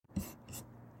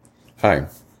Hi,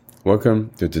 welcome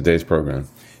to today's program.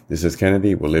 This is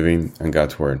Kennedy. We're living on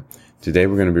God's Word. Today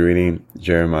we're going to be reading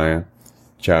Jeremiah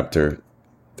chapter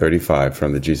 35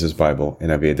 from the Jesus Bible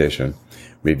NIV edition.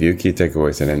 Review key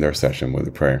takeaways and end our session with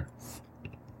a prayer.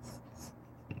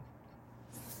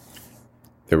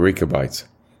 The Rechabites.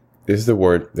 This is the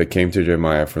word that came to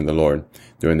Jeremiah from the Lord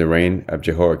during the reign of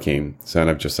Jehoiakim, son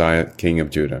of Josiah, king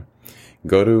of Judah.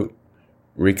 Go to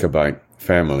Rechabite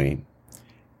family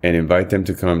and invite them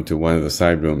to come to one of the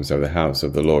side rooms of the house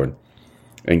of the Lord,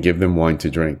 and give them wine to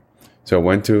drink. So I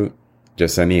went to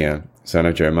Jesaniah, son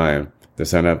of Jeremiah, the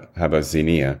son of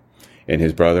Habazziniah, and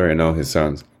his brother and all his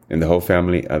sons, and the whole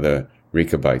family of the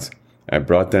Rechabites. I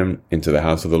brought them into the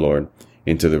house of the Lord,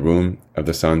 into the room of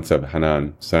the sons of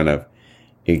Hanan, son of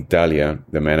Igdaliah,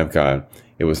 the man of God.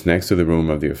 It was next to the room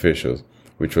of the officials,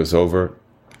 which was over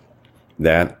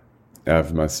that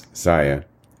of Messiah,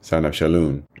 son of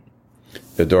Shallum,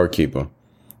 the doorkeeper.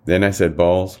 Then I set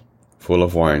bowls full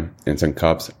of wine and some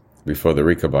cups before the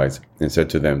Rechabites, and said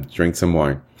to them, Drink some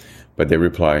wine. But they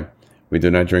replied, We do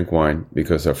not drink wine,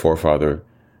 because our forefather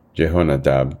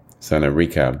Jehonadab, son of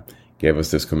Rechab, gave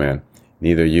us this command.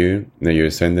 Neither you nor your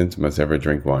descendants must ever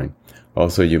drink wine.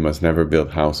 Also you must never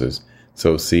build houses,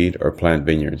 sow seed, or plant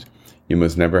vineyards. You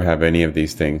must never have any of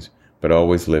these things, but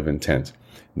always live in tents.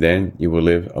 Then you will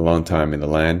live a long time in the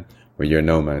land where you're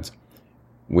nomads.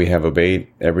 We have obeyed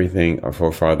everything our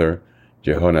forefather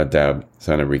Jehonadab,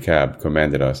 son of Rechab,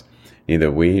 commanded us. Neither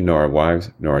we nor our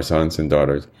wives nor our sons and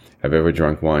daughters have ever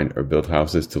drunk wine or built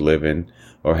houses to live in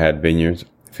or had vineyards,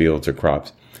 fields, or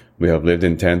crops. We have lived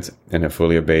in tents and have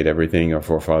fully obeyed everything our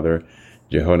forefather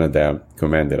Jehonadab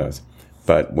commanded us.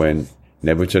 But when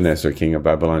Nebuchadnezzar, king of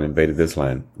Babylon, invaded this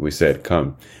land, we said,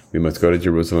 Come, we must go to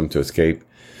Jerusalem to escape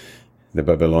the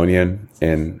Babylonian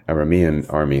and Aramean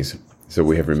armies. So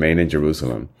we have remained in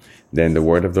Jerusalem. Then the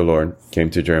word of the Lord came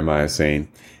to Jeremiah, saying,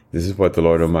 This is what the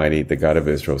Lord Almighty, the God of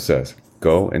Israel, says.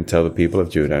 Go and tell the people of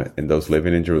Judah and those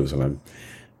living in Jerusalem,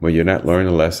 Will you not learn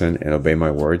a lesson and obey my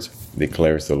words,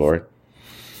 declares the Lord?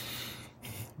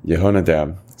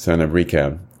 Jehonadab, son of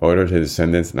Rechab, ordered his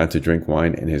descendants not to drink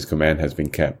wine, and his command has been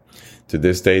kept. To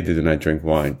this day they do not drink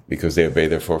wine, because they obey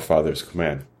their forefathers'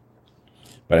 command.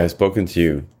 But I have spoken to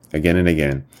you again and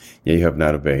again, yet you have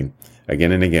not obeyed.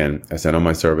 Again and again, I sent all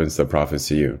my servants, the prophets,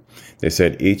 to you. They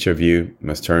said, Each of you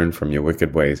must turn from your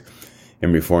wicked ways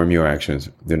and reform your actions.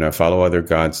 Do not follow other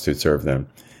gods to serve them.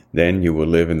 Then you will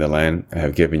live in the land I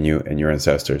have given you and your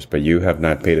ancestors. But you have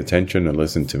not paid attention or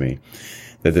listened to me.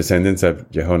 The descendants of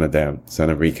Jehonadab,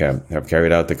 son of Rechab, have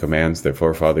carried out the commands their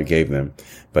forefather gave them,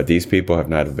 but these people have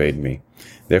not obeyed me.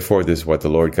 Therefore, this is what the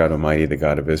Lord God Almighty, the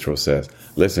God of Israel, says.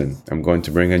 Listen, I'm going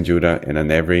to bring on Judah and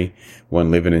on every one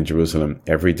living in Jerusalem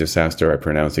every disaster I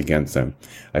pronounced against them.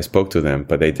 I spoke to them,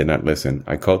 but they did not listen.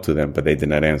 I called to them, but they did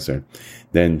not answer.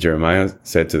 Then Jeremiah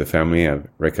said to the family of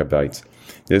Rechabites,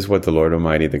 This is what the Lord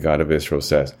Almighty, the God of Israel,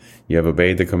 says. You have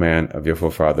obeyed the command of your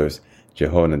forefathers,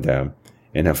 Jehonadab,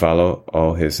 and have followed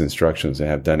all his instructions and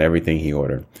have done everything he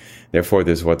ordered. Therefore,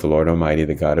 this is what the Lord Almighty,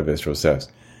 the God of Israel, says.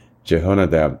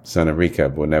 Jehonadab, son of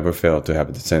Rechab, will never fail to have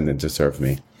a descendant to serve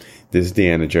me. This is the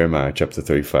end of Jeremiah chapter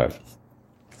 35.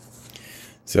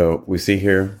 So we see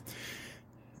here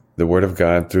the word of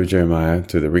God through Jeremiah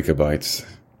to the Rechabites,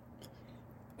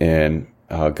 and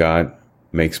how God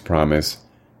makes promise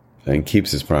and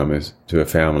keeps his promise to a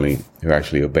family who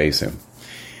actually obeys him.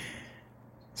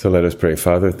 So let us pray.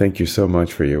 Father, thank you so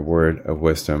much for your word of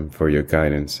wisdom, for your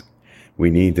guidance.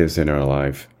 We need this in our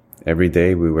life. Every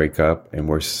day we wake up and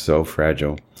we're so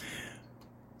fragile.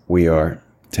 We are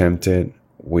tempted.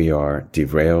 We are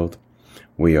derailed.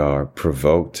 We are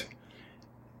provoked.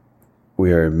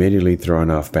 We are immediately thrown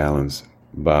off balance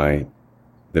by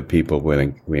the people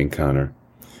we encounter.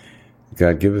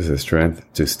 God, give us the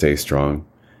strength to stay strong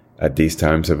at these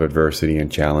times of adversity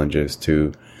and challenges,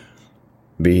 to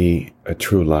be a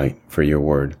true light for your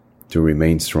word, to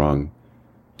remain strong,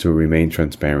 to remain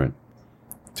transparent,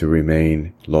 to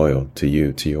remain loyal to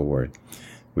you, to your word.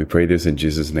 We pray this in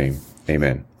Jesus' name.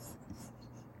 Amen.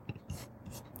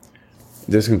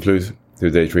 This concludes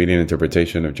today's reading and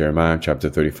interpretation of Jeremiah chapter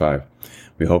 35.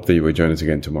 We hope that you will join us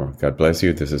again tomorrow. God bless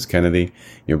you. This is Kennedy,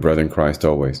 your brother in Christ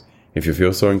always. If you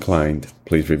feel so inclined,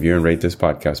 please review and rate this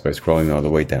podcast by scrolling all the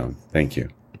way down. Thank you.